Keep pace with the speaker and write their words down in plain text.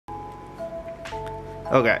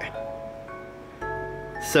Okay.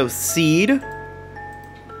 So seed.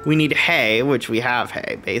 We need hay, which we have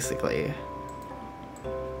hay, basically.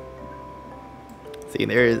 See,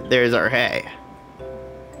 there's our hay.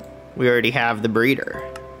 We already have the breeder.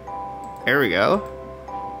 There we go.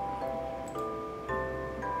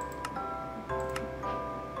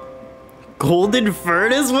 Golden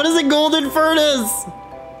furnace? What is a golden furnace?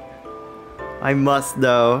 I must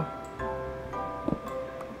know.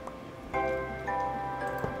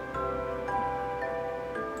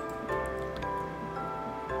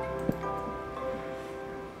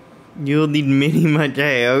 You'll need mini much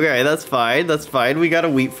hay. Okay, that's fine. That's fine. We got a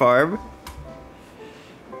wheat farm.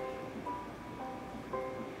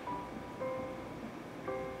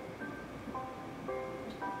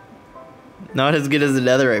 Not as good as the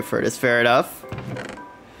netherite furnace, fair enough.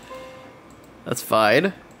 That's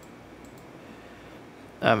fine.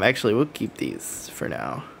 Actually, we'll keep these for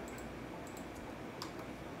now.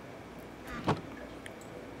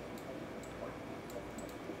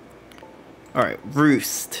 Alright,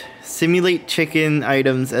 roost. Simulate chicken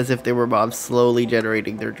items as if they were mobs, slowly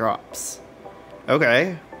generating their drops.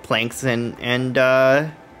 Okay. Planks and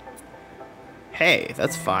hay,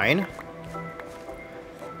 that's fine.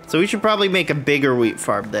 So we should probably make a bigger wheat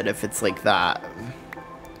farm then if it's like that.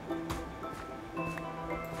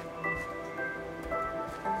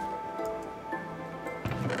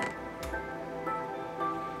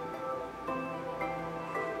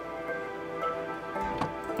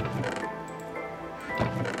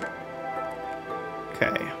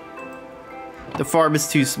 Okay. The farm is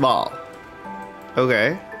too small.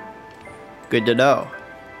 Okay. Good to know.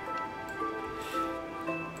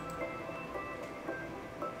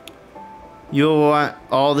 You'll want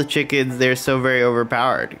all the chickens. They're so very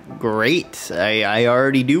overpowered. Great. I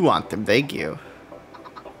already do want them. Thank you.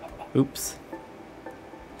 Oops.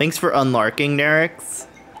 Thanks for unlarking, Nerix.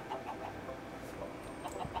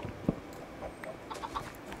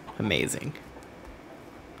 Amazing.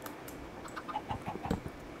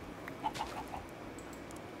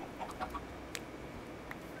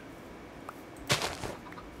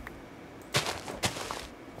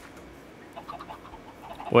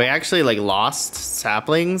 We actually like lost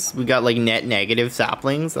saplings. We got like net negative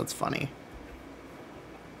saplings. That's funny.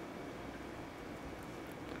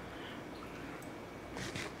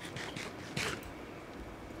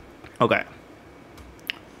 Okay.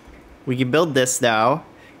 We can build this now.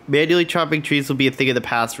 Manually chopping trees will be a thing of the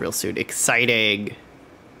past real soon. Exciting.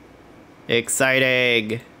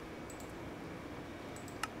 Exciting.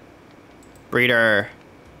 Breeder.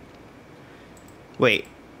 Wait.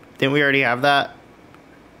 Didn't we already have that?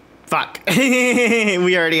 Fuck.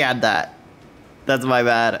 We already had that. That's my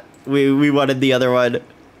bad. We wanted the other one.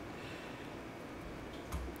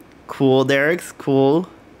 Cool, Derek's cool.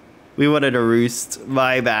 We wanted a roost.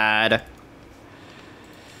 My bad.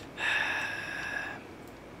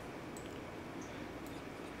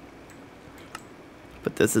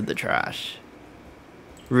 Put this in the trash.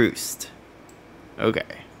 Roost.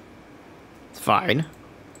 Okay. It's fine.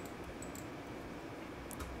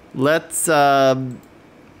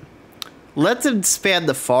 Let's expand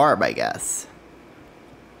the farm, I guess.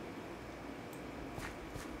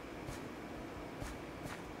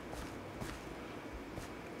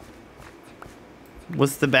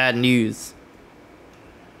 What's the bad news?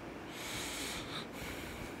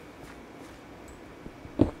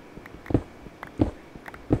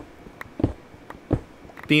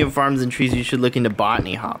 Speaking of farms and trees, you should look into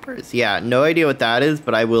botany hoppers. Yeah, no idea what that is,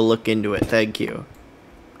 but I will look into it. Thank you.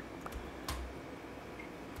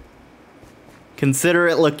 Consider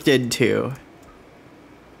it looked into.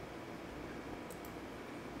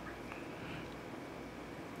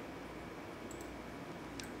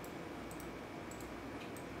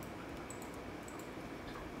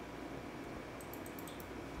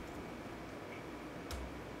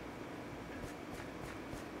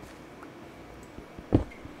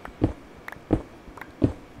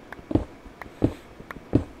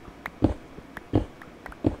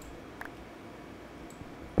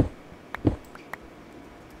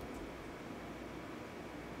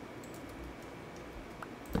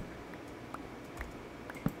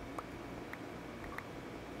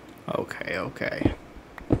 Okay.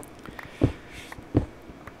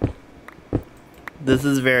 This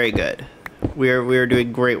is very good. We're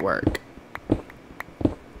doing great work.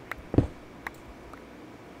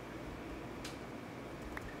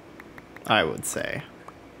 I would say.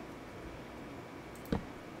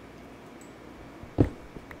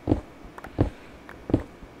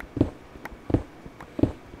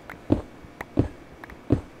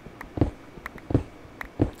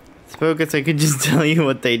 Focus, I could just tell you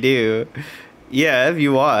what they do. Yeah, if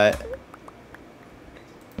you want.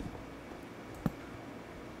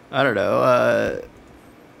 I don't know,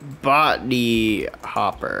 botany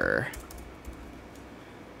hopper.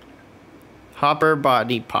 Hopper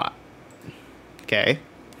botany pot. Okay.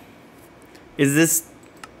 Is this,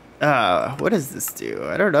 what does this do?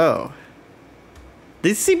 I don't know.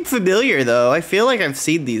 These seem familiar though. I feel like I've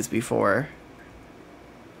seen these before.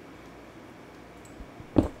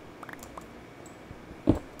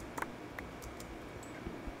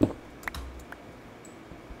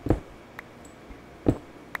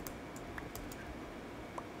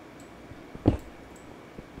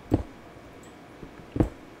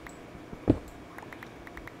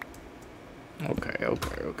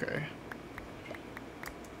 Okay.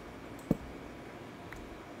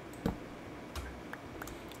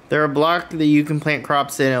 They're a block that you can plant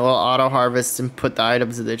crops in. It will auto harvest and put the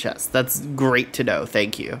items in the chest. That's great to know.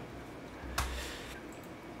 Thank you.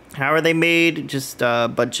 How are they made? Just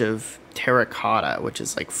a bunch of terracotta, which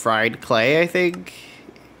is like fried clay, I think.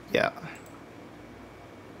 Yeah.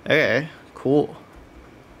 Okay, cool.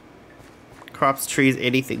 Crops, trees,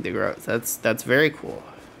 anything that grows. That's very cool.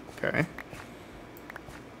 Okay.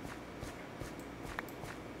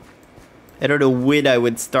 I don't know when I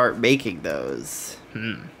would start making those.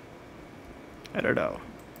 I don't know.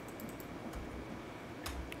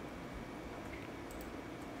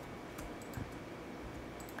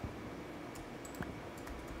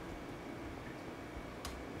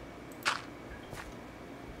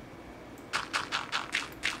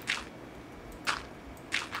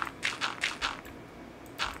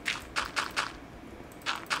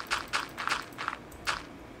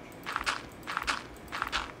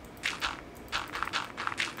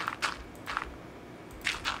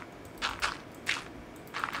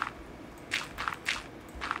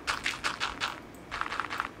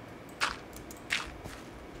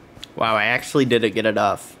 Wow, I actually didn't get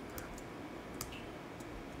enough.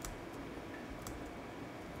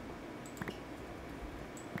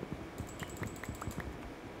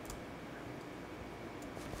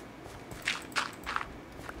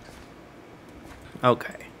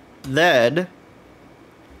 Okay. Then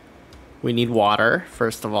we need water,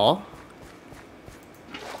 first of all.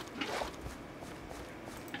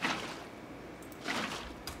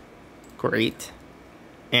 Great.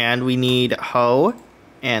 And we need hoe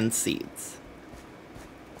and seeds.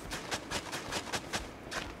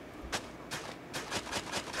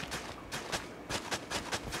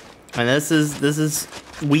 And this is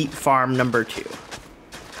wheat farm number 2.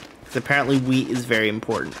 Because apparently wheat is very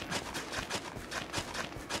important.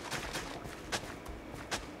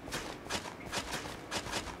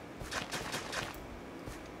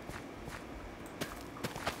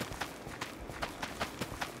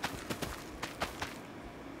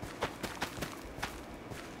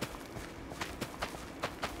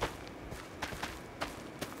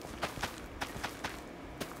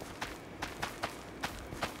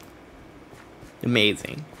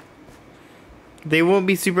 Amazing. They won't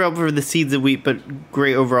be super helpful for the seeds of wheat, but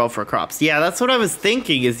great overall for crops. Yeah, that's what I was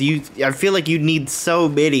thinking. Is I feel like you need so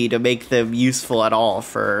many to make them useful at all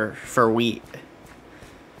for wheat.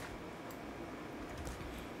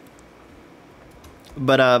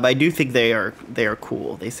 But I do think they are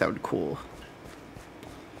cool. They sound cool.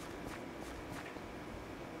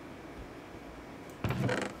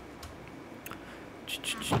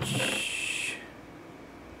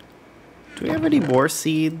 Do we have any more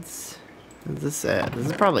seeds? Is this it? This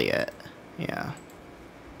is probably it. Yeah.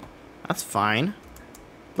 That's fine.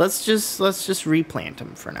 Let's just replant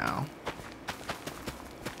them for now.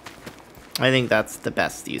 I think that's the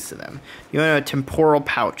best use of them. You want to know temporal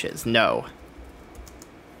pouches? No.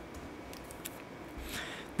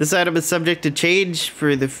 This item is subject to change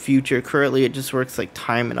for the future. Currently, it just works like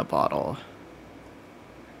time in a bottle.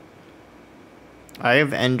 I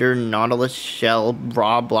have Ender Nautilus Shell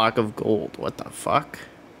raw block of gold. What the fuck?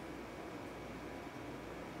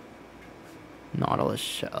 Nautilus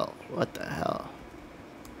Shell. What the hell?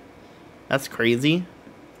 That's crazy.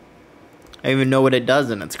 I don't even know what it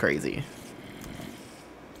does and it's crazy.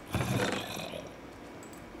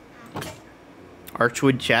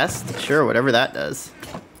 Archwood chest? Sure, whatever that does.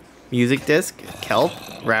 Music disc? Kelp?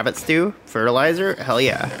 Rabbit stew? Fertilizer? Hell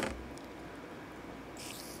yeah.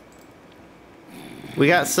 We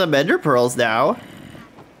got some ender pearls now.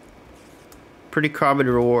 Pretty common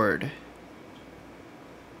reward.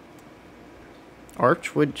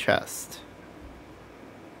 Archwood chest.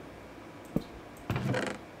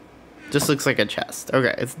 Just looks like a chest.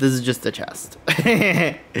 Okay, this is just a chest.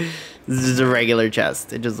 This is a regular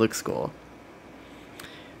chest. It just looks cool.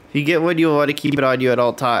 If you get one, you'll want to keep it on you at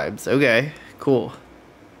all times. Okay, cool.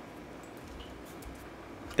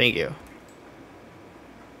 Thank you.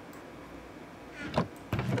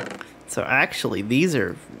 So actually, these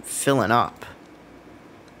are filling up.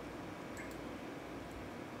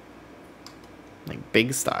 Like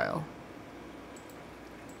big style.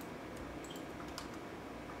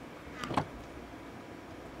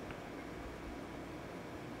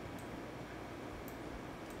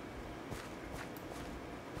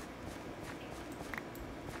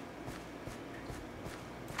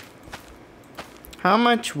 How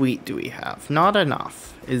much wheat do we have? Not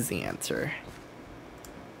enough is the answer.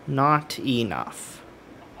 Not enough.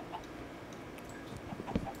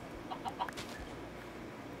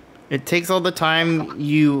 It takes all the time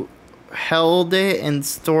you held it and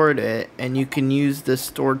stored it, and you can use the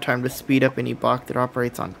stored time to speed up any block that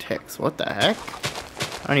operates on ticks. What the heck?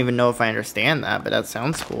 I don't even know if I understand that, but that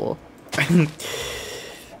sounds cool.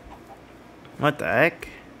 What the heck?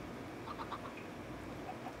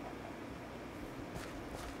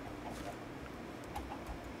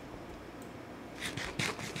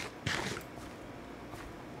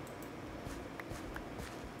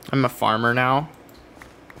 I'm a farmer now,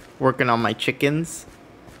 working on my chickens,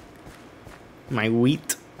 my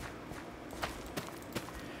wheat.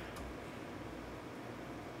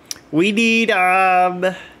 We need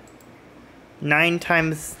 9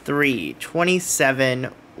 times 3,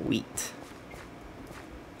 27 wheat.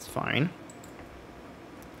 It's fine.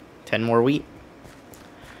 10 more wheat.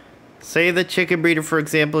 Say the chicken breeder, for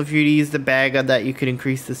example, if you use the bag on that, you could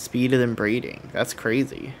increase the speed of them breeding. That's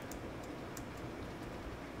crazy.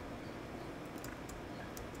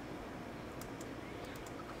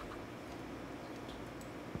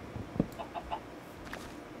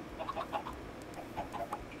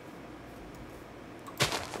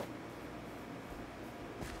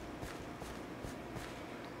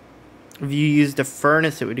 If you used a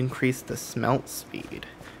furnace, it would increase the smelt speed.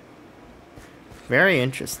 Very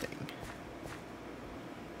interesting.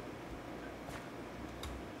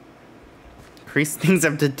 Increase things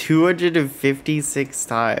up to 256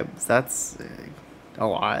 times. That's a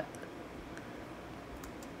lot.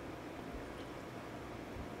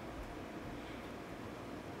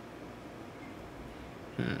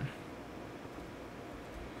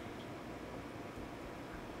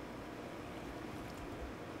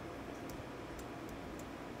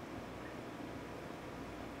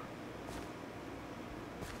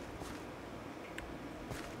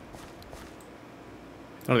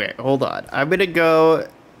 Okay, hold on. I'm gonna go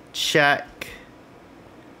check.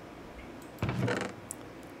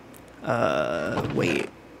 Wait.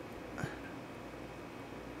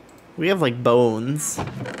 We have like bones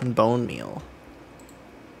and bone meal.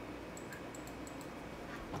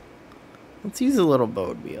 Let's use a little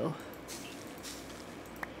bone meal.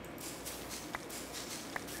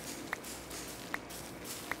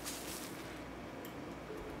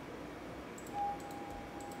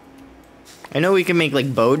 I know we can make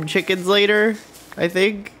like bone chickens later, I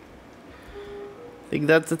think. I think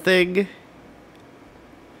that's a thing.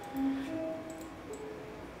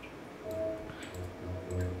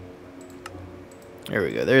 There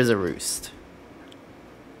we go, there's a roost.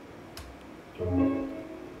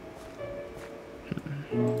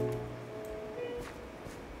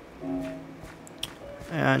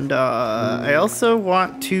 And I also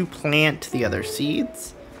want to plant the other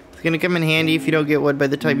seeds. It's gonna come in handy if you don't get wood. By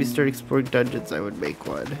the time you start exploring dungeons, I would make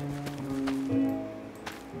wood.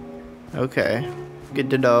 Okay,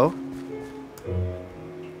 good to know.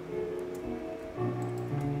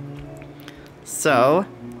 So,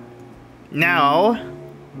 now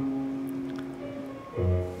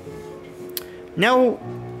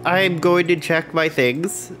I'm going to check my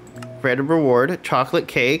things. Random reward, chocolate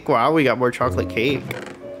cake. Wow, we got more chocolate cake.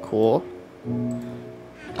 Cool.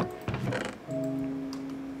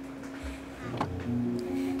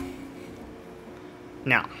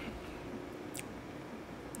 Now,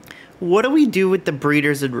 what do we do with the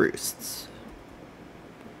breeders and roosts?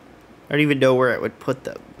 I don't even know where I would put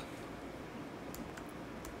them.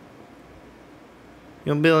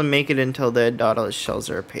 You won't be able to make it until the Nautilus shells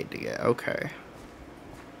are paid to get. Okay.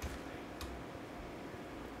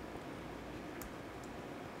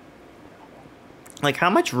 Like, how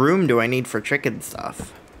much room do I need for chicken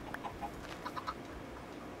stuff?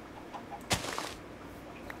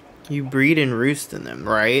 You breed and roost in them,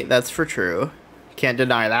 right? That's for true. Can't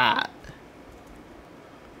deny that.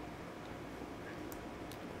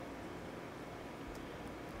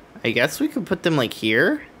 I guess we could put them, like,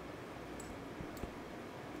 here?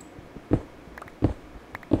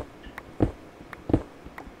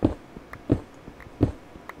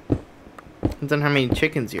 Depends on how many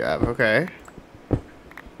chickens you have, okay.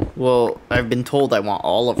 Well, I've been told I want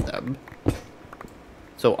all of them.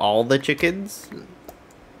 So all the chickens?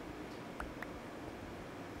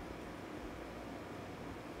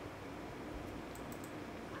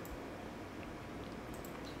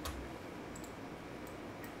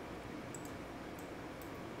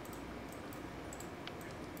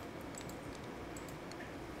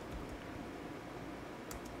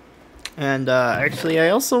 And actually, I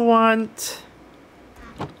also want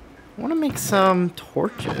to make some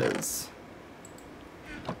torches.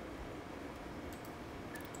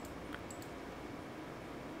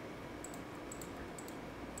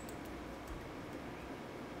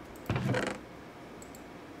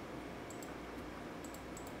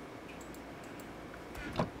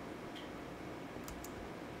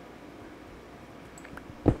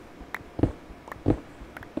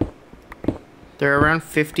 There are around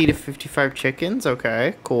 50 to 55 chickens.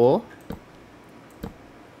 Okay, cool.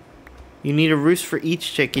 You need a roost for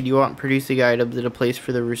each chicken. You want producing items and a place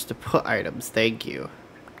for the roost to put items. Thank you.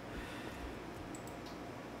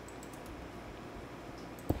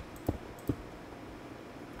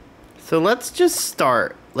 So let's just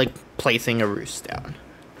start, like, placing a roost down.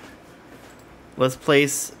 Let's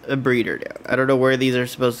place a breeder down. I don't know where these are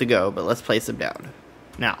supposed to go, but let's place them down.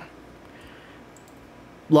 Now.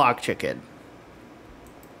 Log chicken.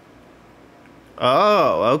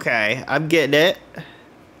 Oh, okay. I'm getting it.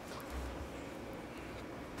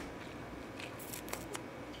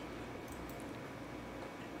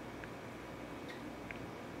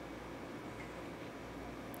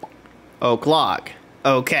 Oak log.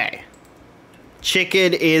 Okay.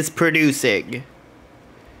 Chicken is producing.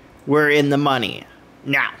 We're in the money.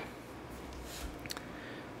 Now.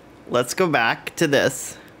 Let's go back to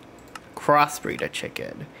this. Crossbreed a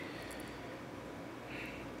chicken.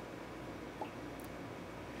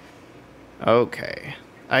 Okay.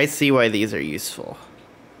 I see why these are useful.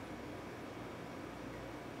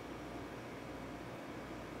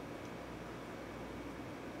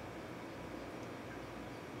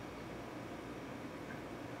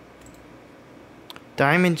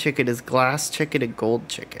 Diamond chicken is glass chicken and gold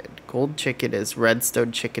chicken. Gold chicken is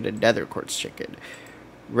redstone chicken and nether quartz chicken.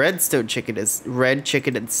 Redstone chicken is red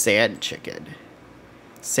chicken and sand chicken.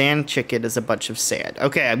 Sand chicken is a bunch of sand.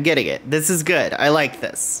 Okay, I'm getting it. This is good. I like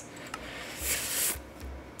this.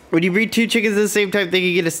 When you breed two chickens at the same time, they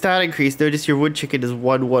can get a stat increase. Notice your wood chicken is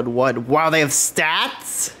 111. Wow, they have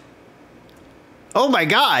stats? Oh my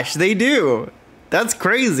gosh, they do. That's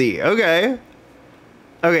crazy. Okay.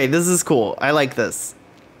 Okay, this is cool. I like this.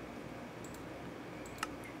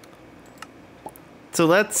 So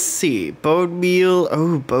let's see. Bone meal.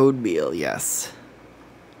 Oh, bone meal. Yes.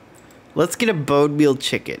 Let's get a bone meal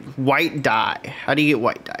chicken. White dye. How do you get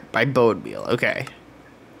white dye? By bone meal. Okay.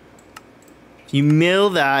 You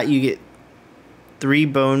mill that, you get 3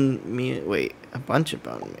 bone meal. Wait, a bunch of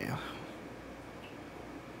bone meal.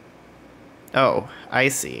 Oh, I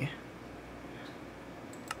see.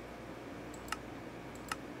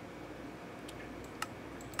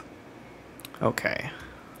 Okay.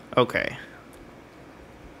 Okay.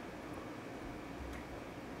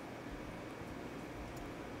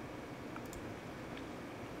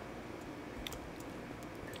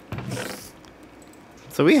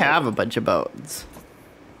 So we have a bunch of bones.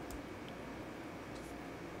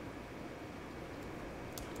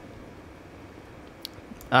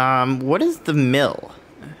 What is the mill?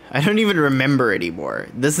 I don't even remember anymore.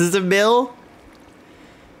 This is a mill?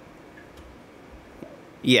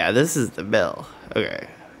 Yeah, this is the mill. Okay,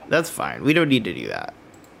 that's fine. We don't need to do that.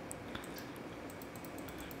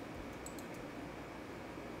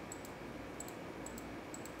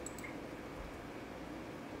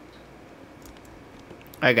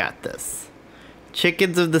 I got this.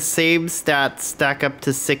 Chickens of the same stats stack up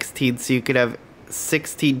to 16, so you could have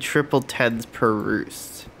 16 triple tens per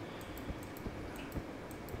roost.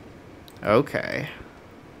 Okay.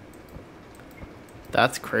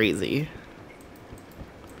 That's crazy.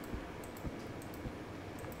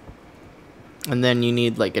 And then you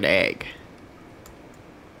need like an egg.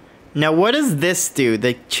 Now what does this do?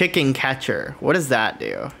 The chicken catcher. What does that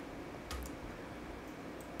do?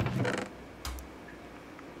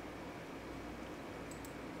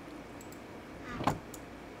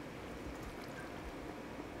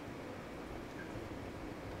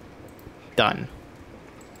 Done.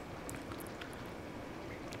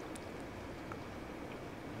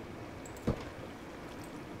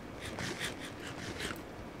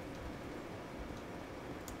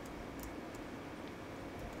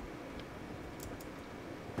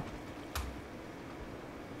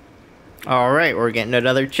 All right, we're getting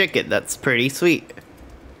another chicken. That's pretty sweet.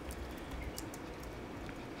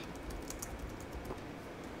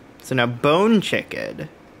 So now bone chicken.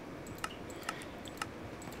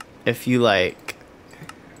 if you like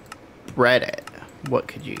bread it, what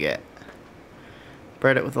could you get?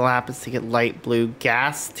 Bread it with lapis to get light blue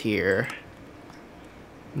gas tier.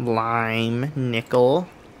 Lime, nickel,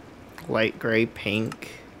 light gray,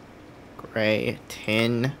 pink, gray,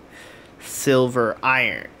 tin, silver,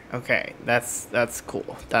 iron. Okay, that's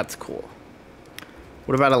cool. That's cool.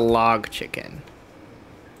 What about a log chicken?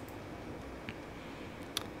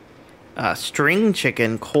 String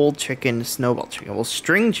chicken, cold chicken, snowball chicken. Well,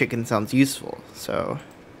 string chicken sounds useful. So,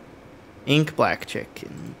 ink black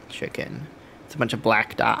chicken. It's a bunch of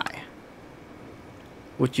black dye,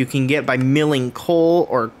 which you can get by milling coal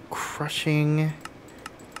or crushing.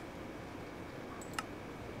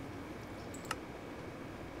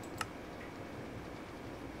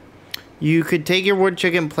 You could take your wood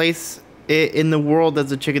chicken, place it in the world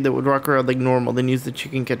as a chicken that would walk around like normal, then use the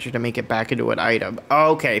chicken catcher to make it back into an item.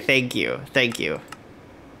 Okay, thank you. Thank you.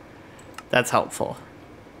 That's helpful.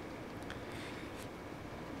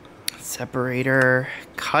 Separator,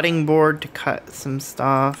 cutting board to cut some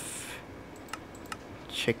stuff.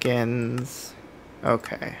 Chickens.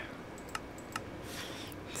 Okay.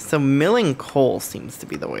 So milling coal seems to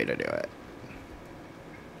be the way to do it.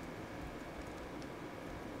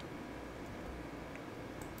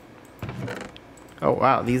 Oh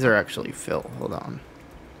wow, these are actually fill. Hold on.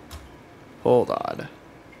 Hold on.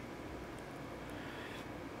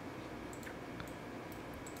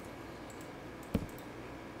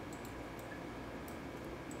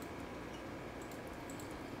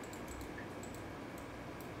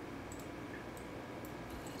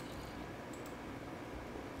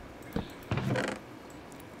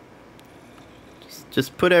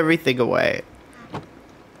 Just put everything away.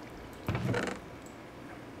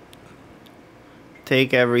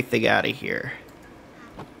 Take everything out of here.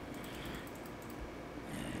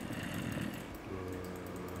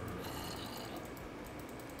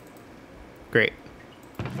 Great.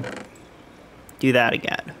 Do that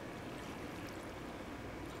again.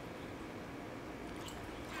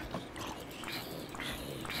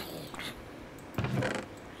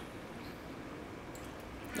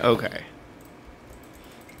 Okay.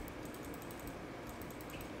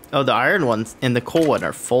 Oh, the iron ones and the coal one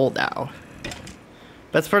are full now.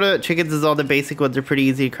 Best part of chickens is all the basic ones are pretty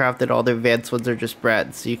easy to craft, and all the advanced ones are just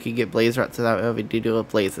bread, so you can get blaze rods without having to deal with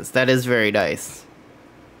blazes. That is very nice.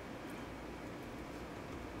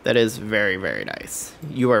 That is very, very nice.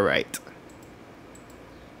 You are right.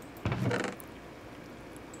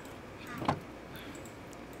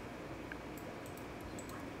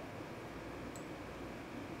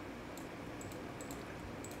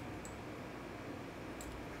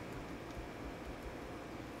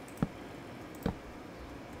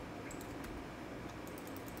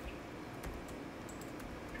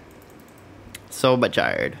 So much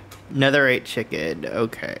iron. Netherite chicken.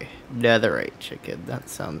 Okay. Netherite chicken. That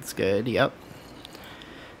sounds good. Yep.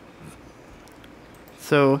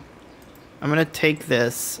 So, I'm gonna take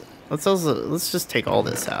this. Let's just take all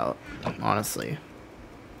this out, honestly.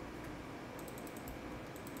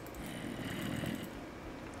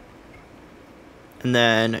 And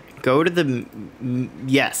then go to the,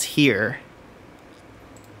 yes, here.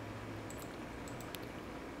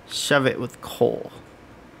 Shove it with coal.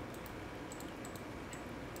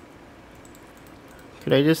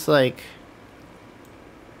 Could I just, like,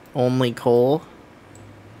 only coal?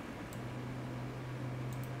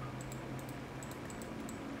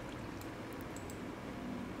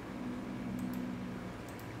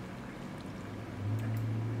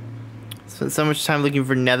 Spent so much time looking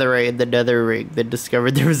for netherite in the nether ring, then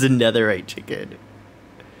discovered there was a netherite chicken.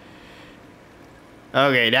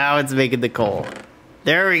 Okay, now it's making the coal.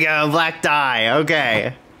 There we go, black dye,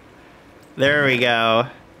 okay. There we go.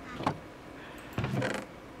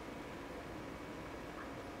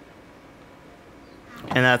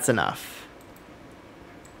 And that's enough.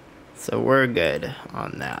 So we're good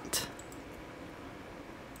on that.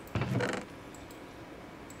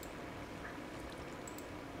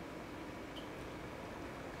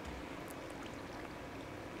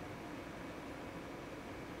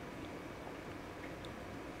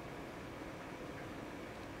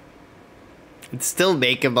 It's still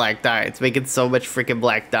making black dye. It's making so much freaking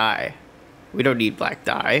black dye. We don't need black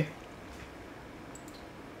dye.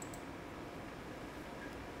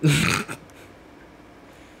 Oh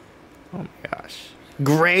my gosh.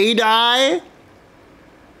 Gray dye?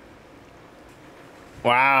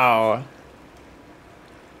 Wow.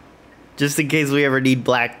 Just in case we ever need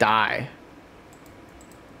black dye.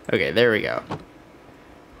 Okay, there we go.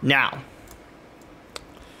 Now.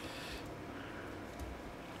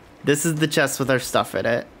 This is the chest with our stuff in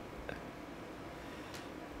it.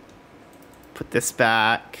 Put this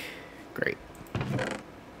back. Great.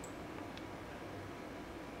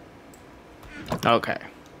 Okay.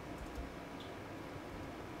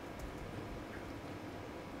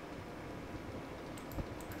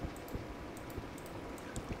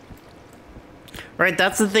 Right,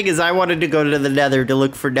 that's the thing, is I wanted to go to the Nether to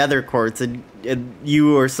look for Nether quartz, and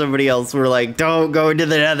you or somebody else were like, don't go into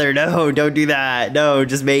the Nether, no, don't do that, no,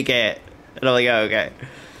 just make it. And I'm like, oh, okay.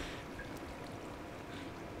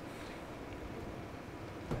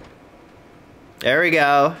 There we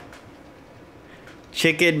go.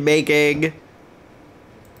 Chicken making.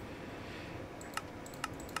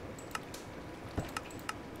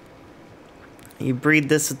 You breed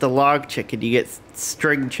this with the log chicken, you get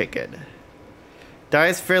string chicken. Dye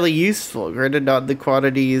is fairly useful, granted not the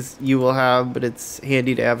quantities you will have, but it's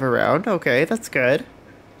handy to have around. Okay, that's good.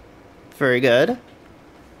 Very good.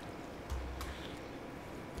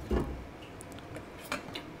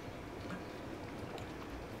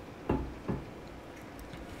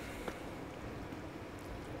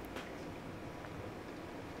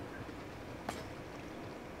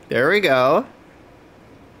 There we go.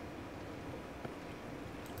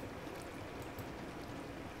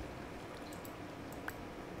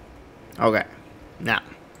 Okay, now.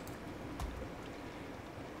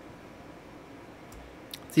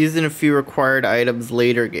 It's used in a few required items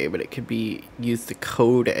later game, but it could be used to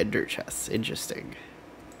code ender chests. Interesting.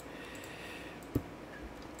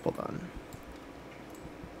 Hold on.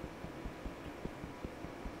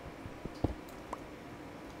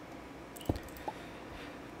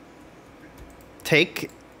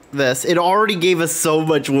 Take this. It already gave us so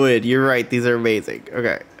much wood. You're right, these are amazing.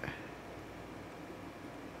 Okay.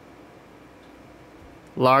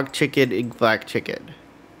 Log chicken and black chicken.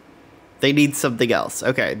 They need something else.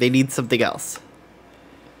 Okay, they need something else.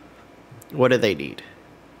 What do they need?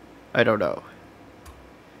 I don't know.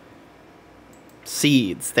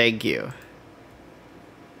 Seeds, thank you.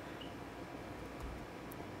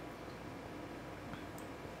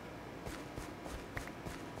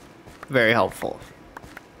 Very helpful.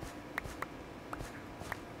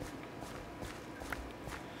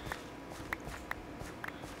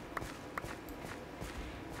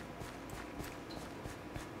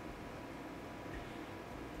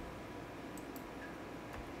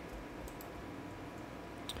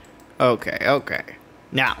 Okay, okay.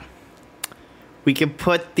 Now, we can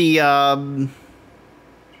put the, do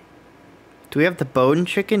we have the bone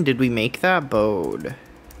chicken? Did we make that? Bone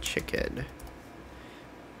chicken.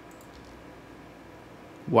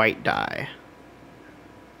 White dye.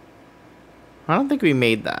 I don't think we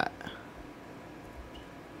made that.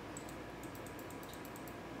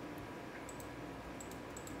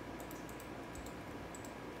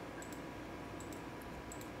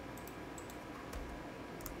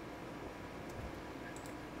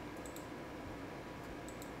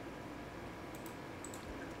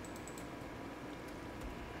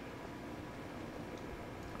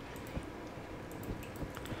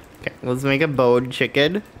 Okay, let's make a bone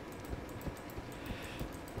chicken.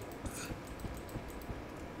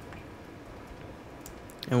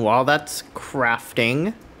 And while that's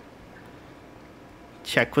crafting,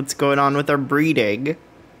 check what's going on with our breeding.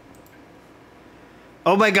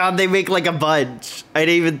 Oh my god, they make like a bunch. I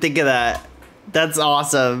didn't even think of that. That's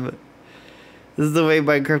awesome. This is the way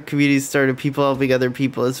Minecraft communities started, people helping other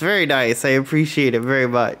people. It's very nice. I appreciate it very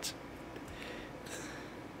much.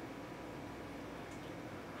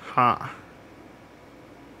 Huh.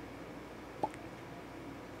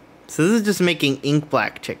 So this is just making ink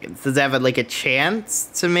black chickens. Does it have like a chance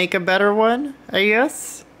to make a better one, I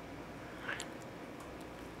guess?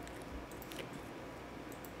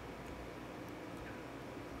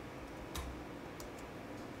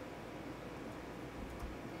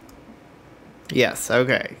 Yes,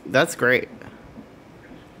 okay. That's great.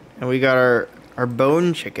 And we got our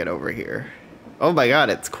bone chicken over here. Oh my god,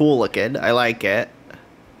 it's cool looking. I like it.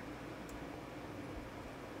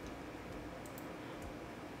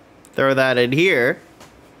 Throw that in here.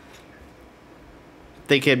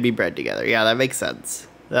 They can be bred together. Yeah, that makes sense.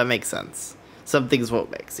 That makes sense. Some things won't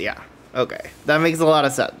mix. Yeah. Okay. That makes a lot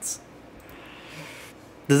of sense.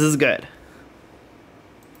 This is good.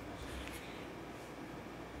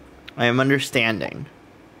 I am understanding.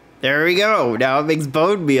 There we go. Now it makes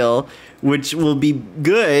bone meal, which will be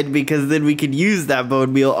good because then we can use that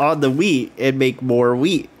bone meal on the wheat and make more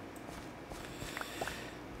wheat.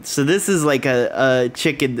 So this is like a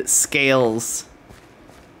chicken that scales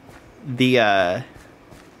the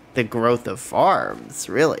growth of farms,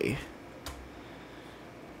 really.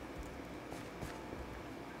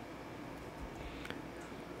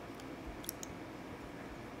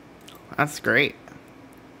 That's great.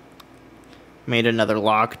 Made another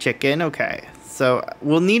lock chicken. Okay. So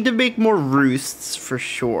we'll need to make more roosts for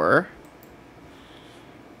sure.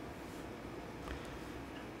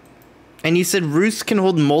 And you said roosts can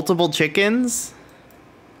hold multiple chickens?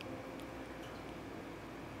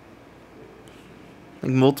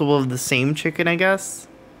 Like multiple of the same chicken, I guess?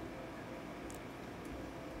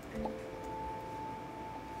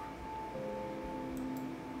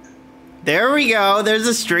 There we go. There's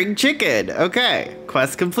a string chicken. Okay.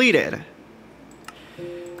 Quest completed.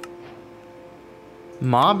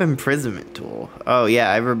 Mob imprisonment tool. Oh, yeah.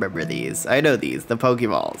 I remember these. I know these. The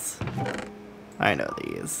Pokeballs. I know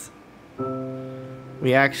these. We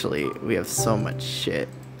have so much shit.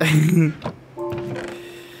 If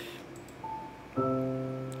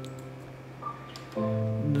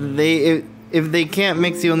they can't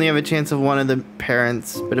mix, you only have a chance of one of the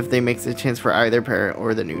parents, but if they mix, a chance for either parent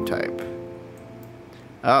or the new type.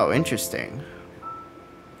 Oh, interesting.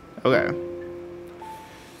 Okay.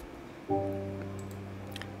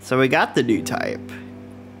 So we got the new type.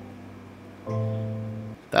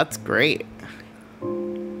 That's great.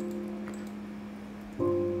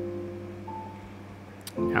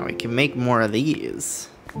 Now we can make more of these.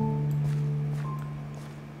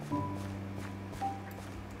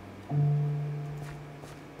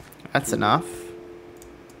 That's enough.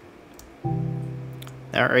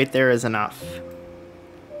 That right there is enough.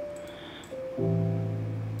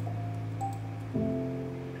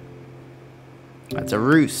 That's a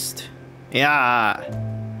roost. Yeah.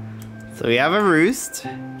 So we have a roost.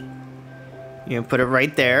 You can put it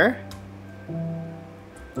right there.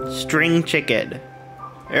 String chicken.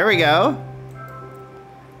 There we go.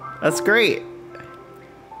 That's great.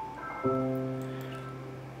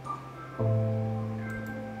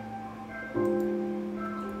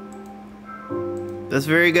 That's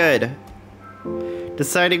very good.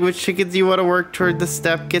 Deciding which chickens you want to work toward the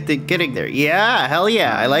step getting there. Yeah, hell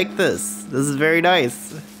yeah, I like this. This is very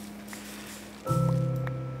nice.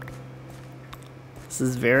 This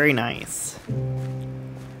is very nice.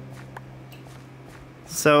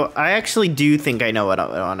 So I actually do think I know what I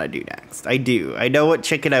want to do next. I do. I know what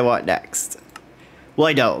chicken I want next. Well,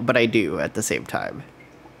 I don't, but I do at the same time.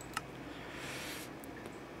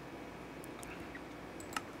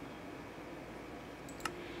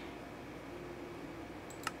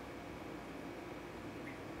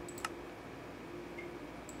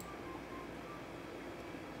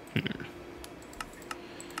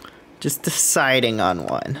 Just deciding on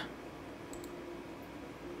one.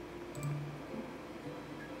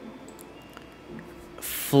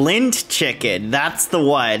 Flint chicken. That's the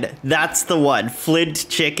one. That's the one. Flint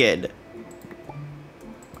chicken.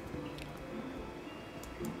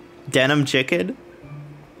 Denim chicken?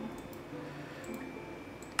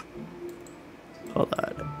 Hold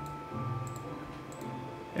on.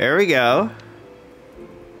 There we go.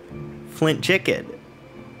 Flint chicken.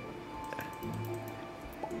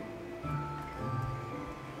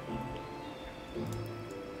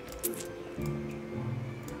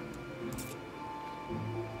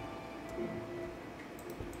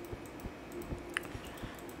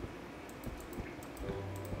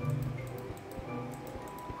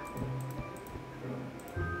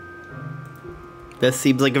 This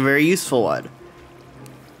seems like a very useful one.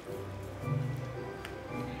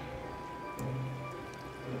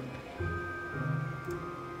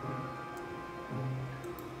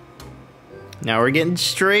 Now we're getting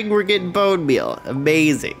string, we're getting bone meal.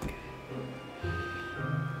 Amazing.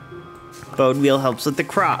 Bone meal helps with the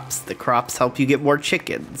crops. The crops help you get more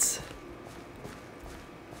chickens.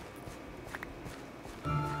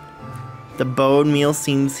 The bone meal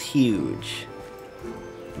seems huge.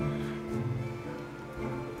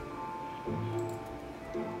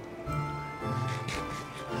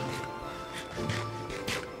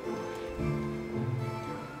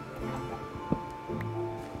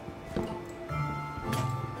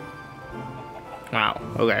 Wow,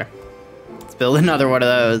 okay. Let's build another one of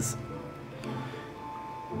those.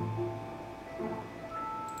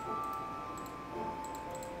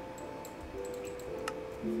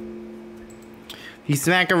 If you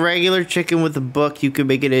smack a regular chicken with a book, you could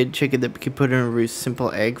make it a chicken that can put in a roost.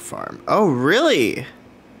 Simple egg farm. Oh, really?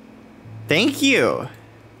 Thank you.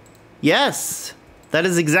 Yes, that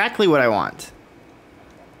is exactly what I want.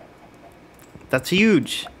 That's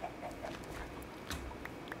huge.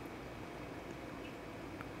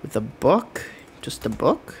 With a book? Just a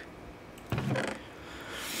book?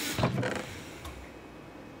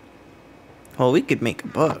 Well, we could make a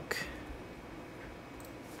book.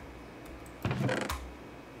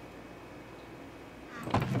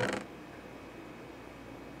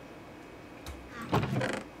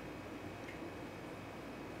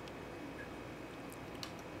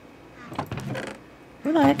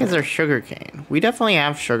 Where the heck is our sugarcane? We definitely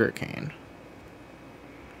have sugarcane.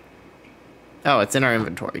 Oh, it's in our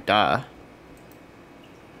inventory. Duh.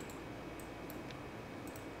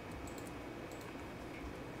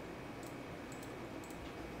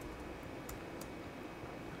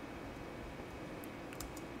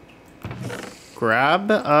 Grab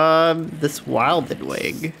this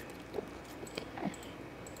wildwig.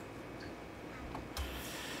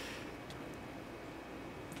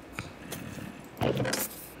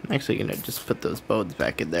 I'm actually gonna just put those bones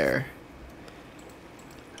back in there.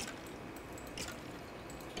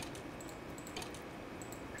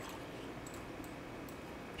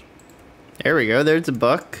 There we go, there's a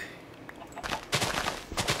buck.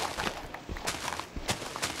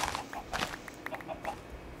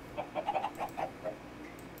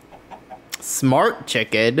 Smart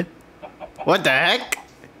chicken? What the heck?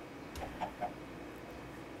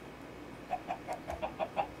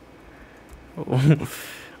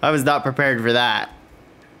 I was not prepared for that.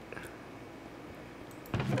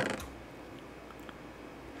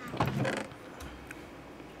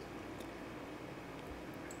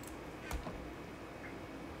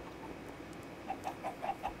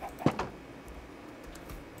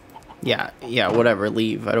 Yeah, whatever,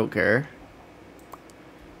 leave. I don't care.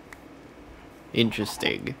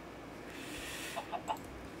 Interesting.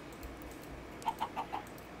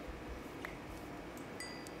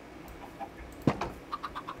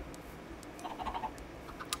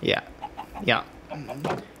 Yeah.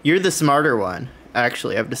 You're the smarter one.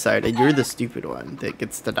 Actually, I've decided you're the stupid one that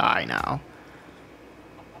gets to die now.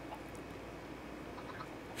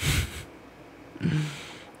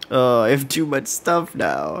 Oh, I have too much stuff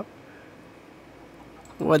now.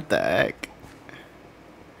 What the heck?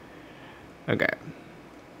 Okay.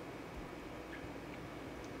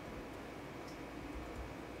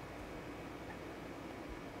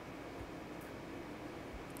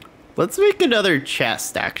 Let's make another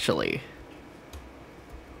chest, actually.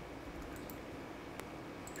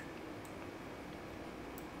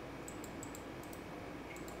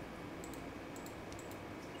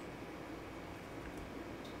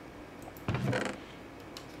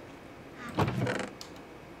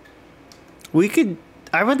 We could...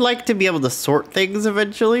 I would like to be able to sort things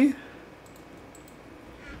eventually.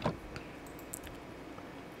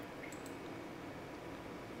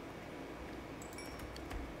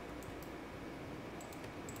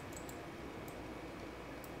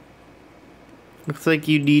 Looks like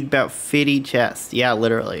you need about 50 chests. Yeah,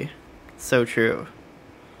 literally. So true.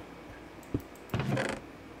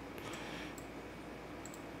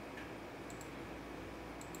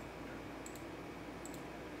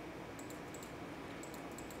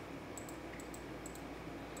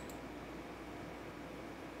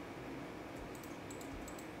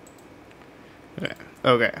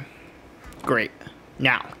 Okay. Great.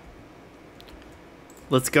 Now,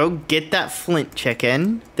 let's go get that flint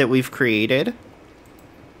chicken that we've created.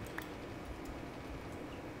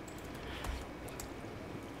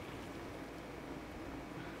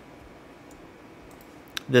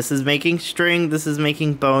 This is making string, this is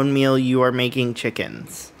making bone meal, you are making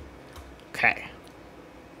chickens. Okay.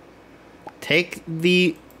 Take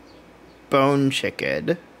the bone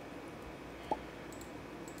chicken.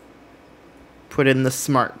 Put in the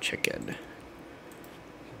smart chicken.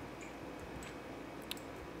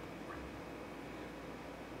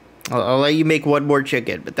 I'll let you make one more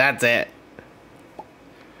chicken, but that's it.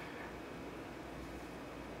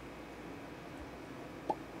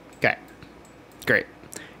 Okay. Great.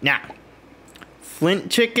 Now, flint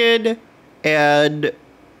chicken and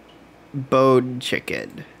bone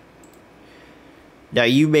chicken. Now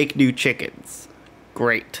you make new chickens.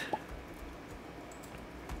 Great.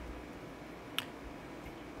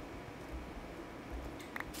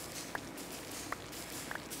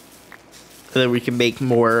 So that we can make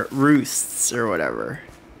more roosts or whatever.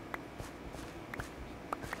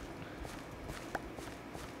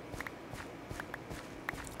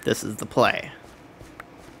 This is the play.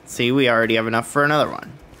 See, we already have enough for another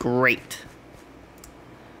one. Great.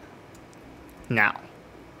 Now,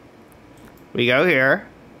 we go here.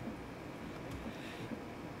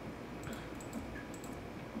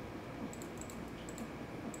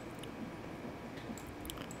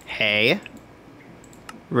 Hay.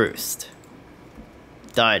 Roost.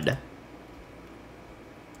 Done.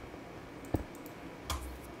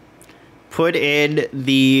 Put in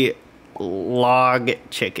the log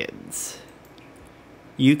chickens.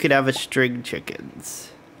 You could have a string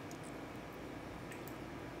chickens.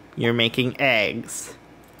 You're making eggs.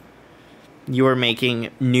 You're making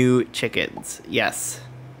new chickens. Yes.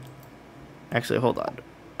 Actually, hold on.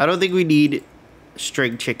 I don't think we need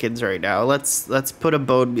string chickens right now. Let's put a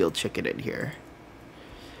bone meal chicken in here.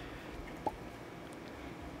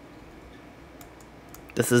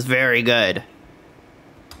 This is very good.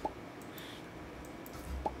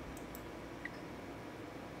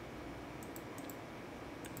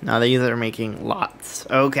 Now these are making lots.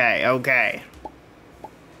 Okay, okay.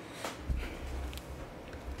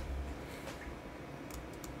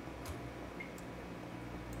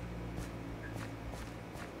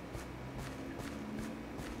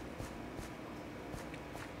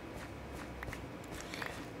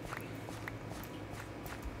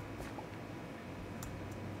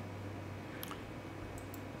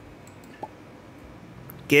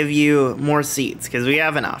 Give you more seeds, because we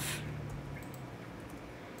have enough.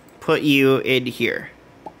 Put you in here.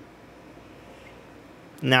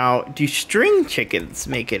 Now, do string chickens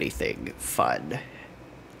make anything fun?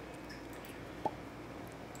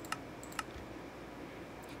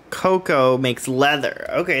 Cocoa makes leather.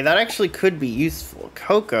 Okay, that actually could be useful.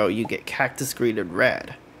 Cocoa, you get cactus green and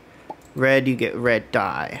red. Red, you get red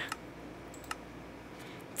dye.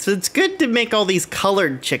 So it's good to make all these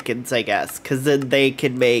colored chickens, I guess, because then they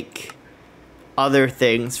can make other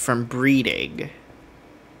things from breeding.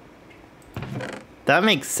 That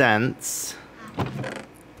makes sense.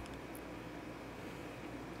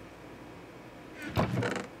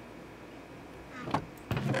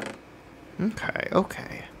 Okay,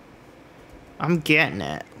 okay. I'm getting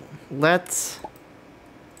it.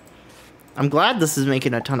 I'm glad this is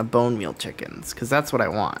making a ton of bone meal chickens, because that's what I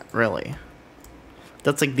want, really.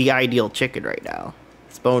 That's like the ideal chicken right now.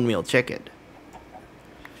 It's bone meal chicken.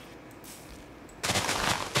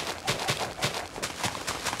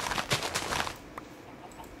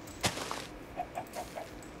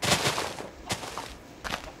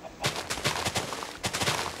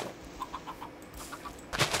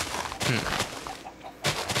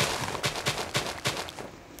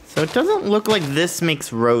 So it doesn't look like this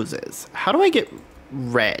makes roses. How do I get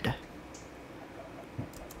red?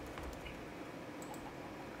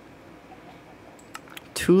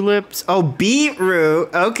 Tulips. Oh,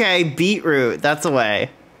 beetroot. Okay, beetroot. That's a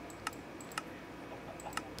way.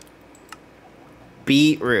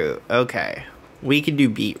 Beetroot. Okay. We can do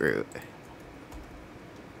beetroot.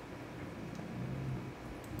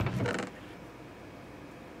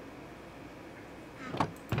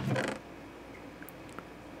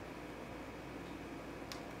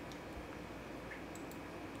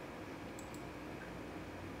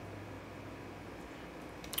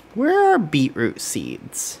 Where are beetroot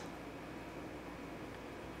seeds?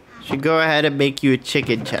 Should go ahead and make you a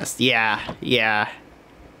chicken chest. Yeah, yeah.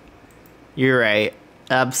 You're right.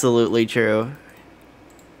 Absolutely true.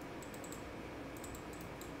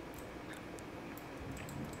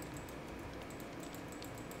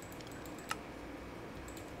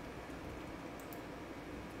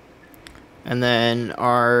 And then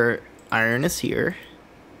our iron is here.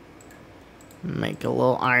 Make a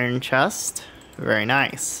little iron chest. Very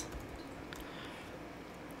nice.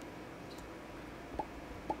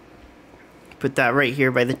 Put that right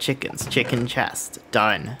here by the chickens. Chicken chest.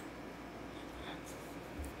 Done.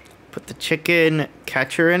 Put the chicken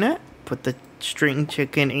catcher in it. Put the string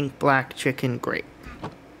chicken, ink black chicken. Great.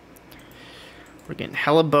 We're getting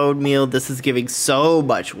hella bone meal. This is giving so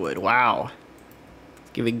much wood. Wow.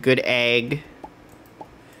 It's giving good egg.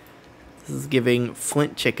 This is giving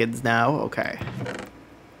flint chickens now. Okay.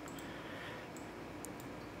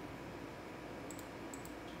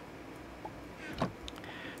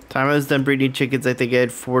 Time I was done breeding chickens, I think I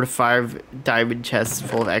had 4 to 5 diamond chests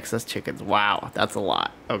full of excess chickens. Wow, that's a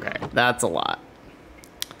lot. Okay, that's a lot.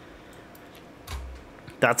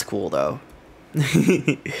 That's cool, though.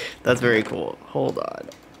 That's very cool. Hold on.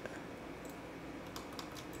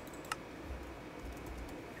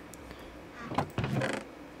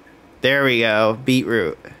 There we go.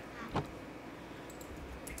 Beetroot.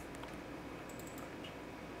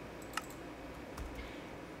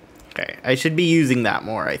 Okay, I should be using that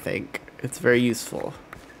more, I think. It's very useful.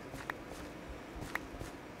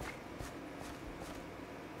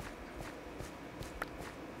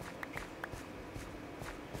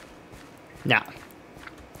 Now.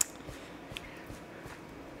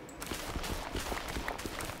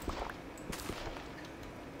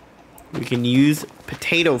 We can use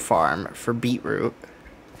potato farm for beetroot.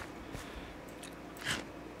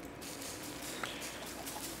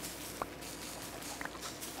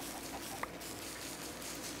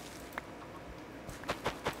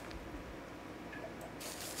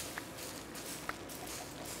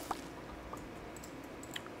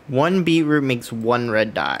 One beetroot makes 1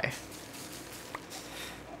 red dye.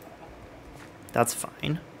 That's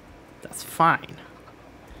fine. That's fine.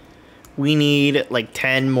 We need like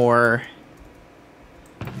 10 more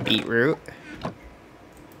beetroot.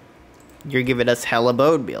 You're giving us hella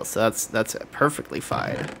bone meal, so that's perfectly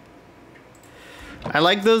fine. I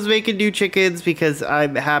like those bacon do chickens because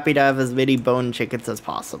I'm happy to have as many bone chickens as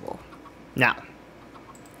possible. Now,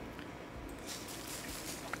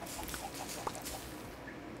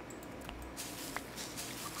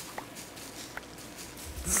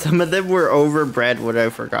 some of them were overbred when I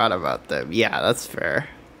forgot about them. Yeah, that's fair.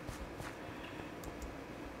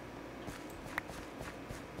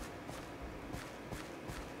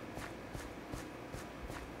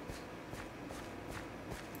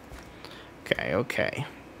 Okay.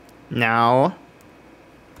 Now,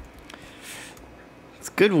 it's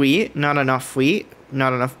good wheat, not enough wheat,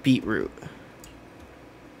 not enough beetroot.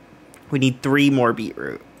 We need 3 more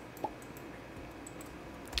beetroot.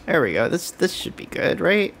 There we go. This should be good,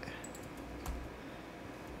 right?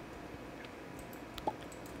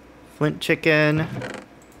 Flint chicken.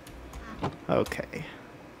 Okay.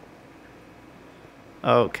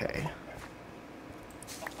 Okay.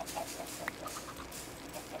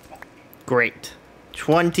 Great.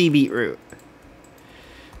 20 beetroot.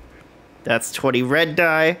 That's 20 red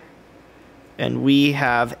dye. And we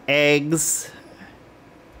have eggs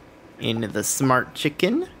in the smart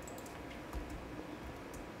chicken.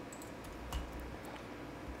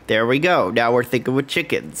 There we go. Now we're thinking with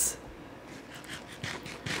chickens.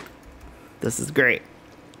 This is great.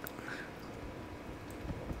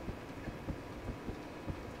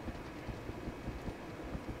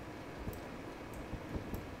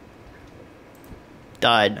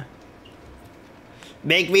 Done.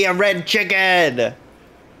 Make me a red chicken!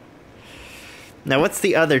 Now what's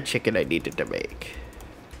the other chicken I needed to make?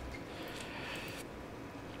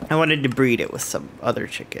 I wanted to breed it with some other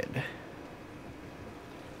chicken.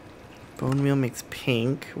 Bone meal makes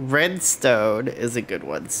pink. Redstone is a good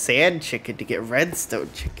one. Sand chicken to get redstone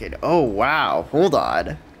chicken. Oh, wow. Hold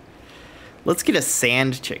on. Let's get a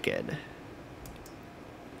sand chicken.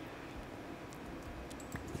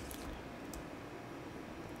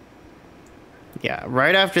 Yeah,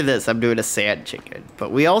 right after this, I'm doing a sand chicken.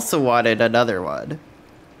 But we also wanted another one.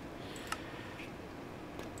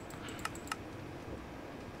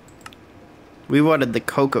 We wanted the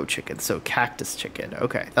cocoa chicken, so cactus chicken.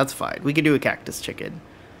 Okay, that's fine. We can do a cactus chicken.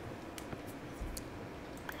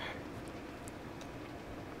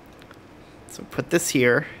 So put this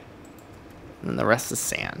here. And then the rest is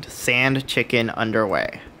sand. Sand chicken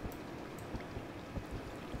underway.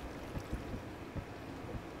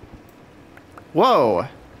 Whoa!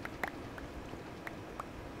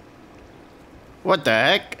 What the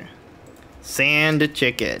heck? Sand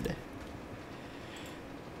chicken.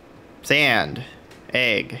 Sand.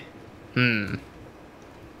 Egg.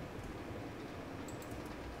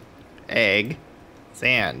 Egg.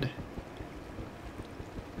 Sand.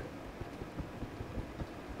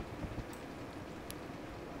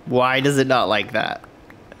 Why does it not like that?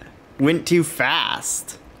 Went too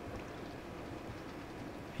fast.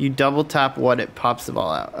 You double tap one, it pops them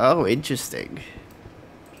all out. Oh, interesting.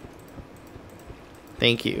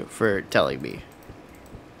 Thank you for telling me.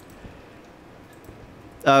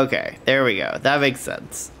 Okay, there we go. That makes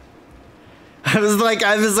sense. I was like,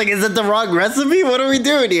 is it the wrong recipe? What are we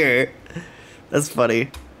doing here? That's funny.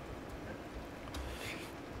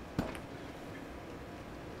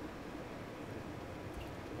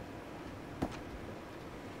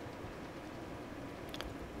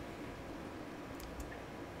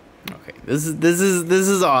 Okay, this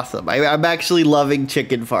is awesome. I'm actually loving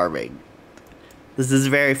chicken farming. This is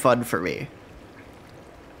very fun for me.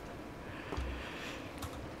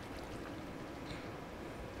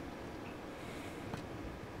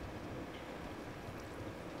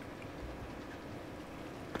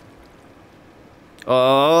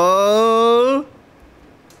 Oh,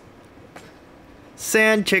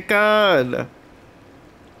 sand chicken.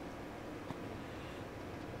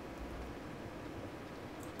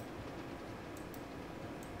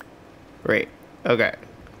 Great. Okay.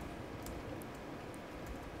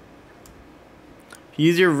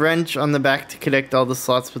 Use your wrench on the back to connect all the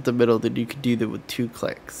slots with the middle, then you can do that with 2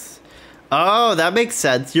 clicks. Oh, that makes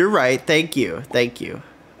sense. You're right. Thank you. Thank you.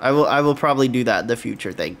 I will probably do that in the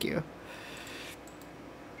future. Thank you.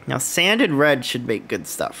 Now, sand and red should make good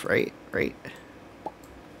stuff, right? Right.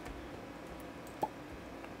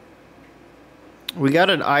 We got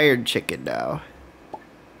an iron chicken now.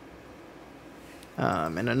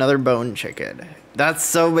 And another bone chicken. That's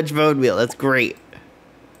so much bone meal. That's great.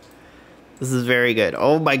 This is very good.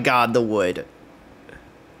 Oh my god, the wood.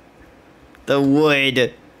 The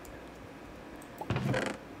wood.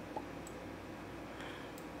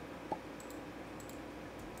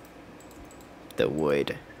 the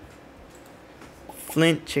wood.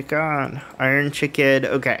 Flint chicken, iron chicken.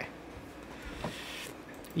 Okay.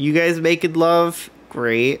 You guys making love?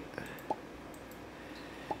 Great.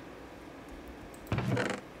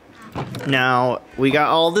 Now, we got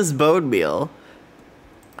all this bone meal.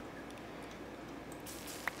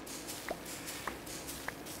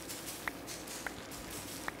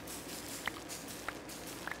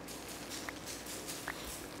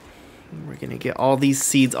 We're gonna get all these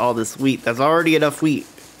seeds, all this wheat. That's already enough wheat.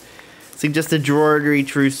 See, just a drawer to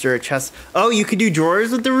each rooster, a chest. Oh, you can do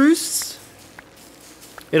drawers with the roosts?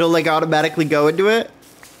 It'll like automatically go into it?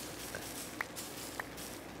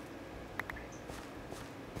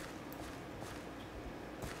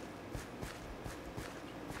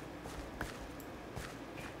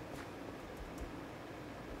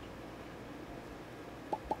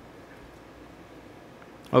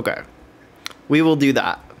 Okay. We will do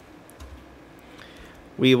that.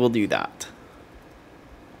 We will do that.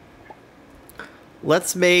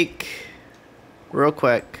 Let's make, real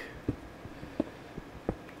quick,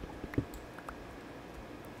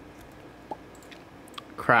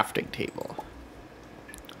 crafting table.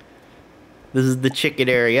 This is the chicken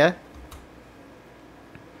area.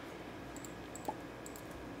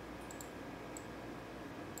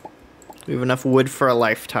 We have enough wood for a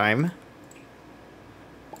lifetime.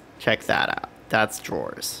 Check that out. That's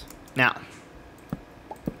drawers. Now,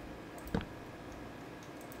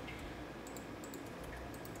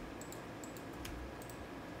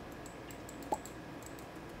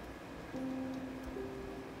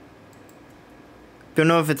 don't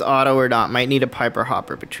know if it's auto or not. Might need a piper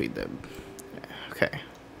hopper between them. Okay.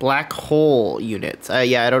 Black hole units.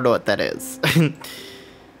 Yeah, I don't know what that is.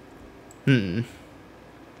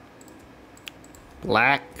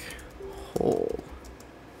 Black hole.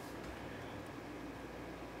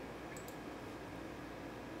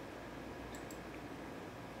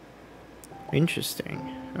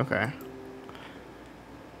 Interesting. Okay.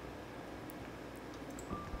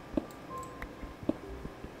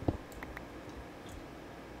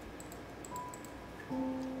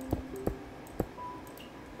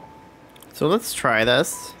 So let's try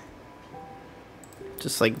this.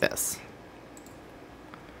 Just like this.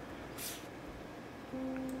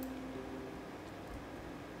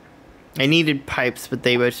 I needed pipes, but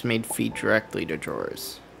they just made feed directly to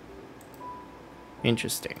drawers.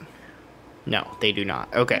 Interesting. No, they do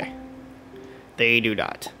not. Okay. They do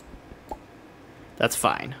not. That's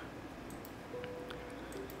fine.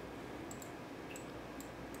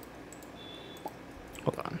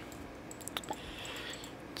 Hold on.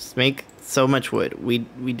 Just make so much wood.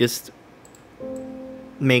 We just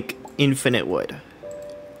make infinite wood.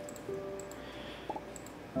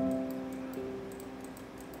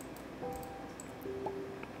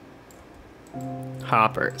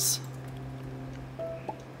 Hoppers.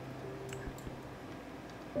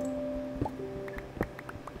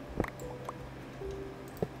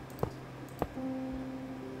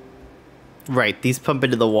 Right, these pump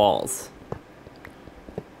into the walls.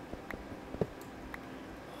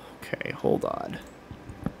 Okay, hold on.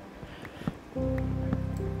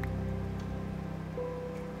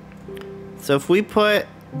 So if we put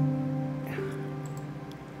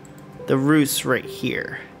the roost right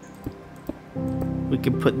here, we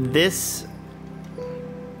can put this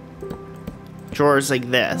drawers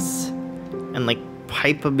like this and like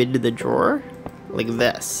pipe them into the drawer like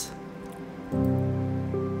this.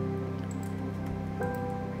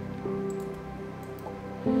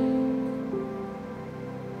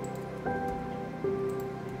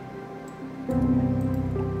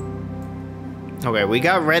 Okay, we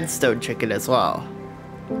got redstone chicken as well.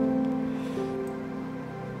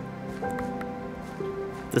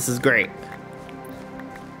 This is great.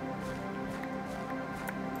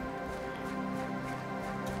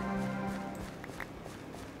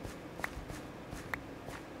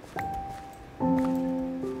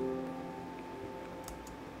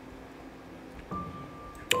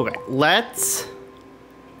 Okay, let's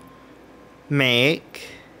make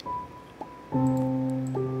a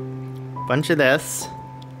bunch of this.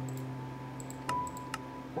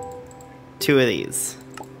 2 of these.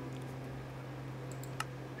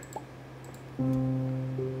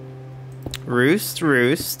 Roost,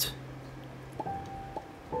 roost.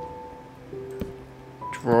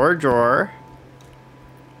 Drawer, drawer.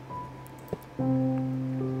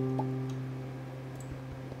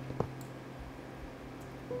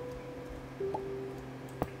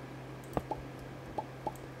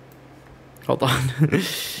 Hold on.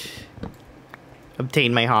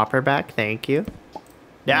 Obtain my hopper back, thank you.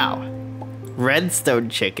 Now, redstone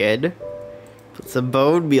chicken. Put some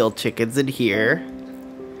bone meal chickens in here.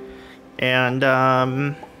 And,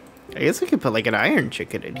 I guess I could put like an iron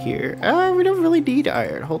chicken in here. We don't really need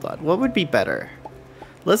iron. Hold on. What would be better?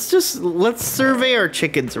 Let's survey our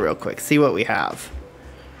chickens real quick. See what we have.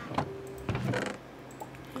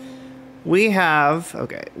 We have,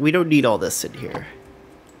 okay, we don't need all this in here.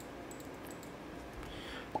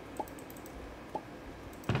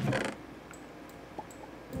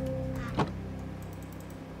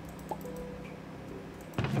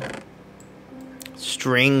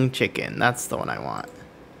 String chicken, that's the one I want.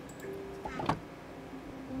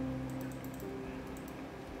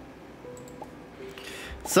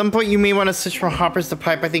 At some point you may want to switch from hoppers to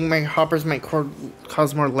pipe. I think my hoppers might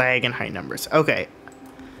cause more lag in high numbers. Okay.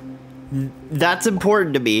 That's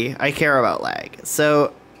important to me. I care about lag.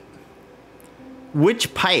 So,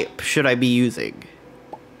 which pipe should I be using?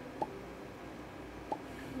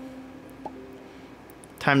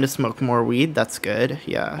 Time to smoke more weed. That's good.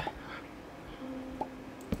 Yeah.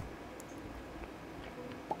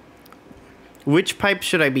 Which pipe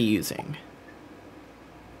should I be using?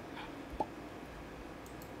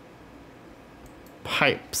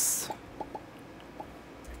 Pipes.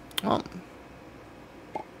 Oh.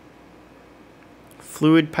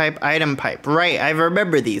 Fluid pipe, item pipe. Right, I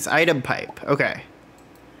remember these. Item pipe. Okay.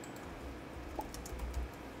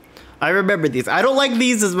 I remember these. I don't like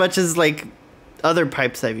these as much as, like, other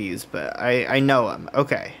pipes I've used, but I know them.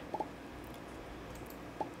 Okay.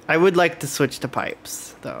 I would like to switch to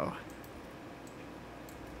pipes, though.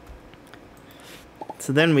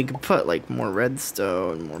 So then we could put, like, more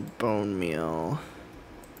redstone, more bone meal.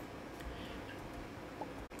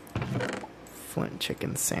 Flint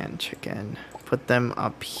chicken, sand chicken. Put them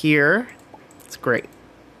up here. It's great.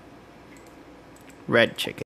 Red chicken.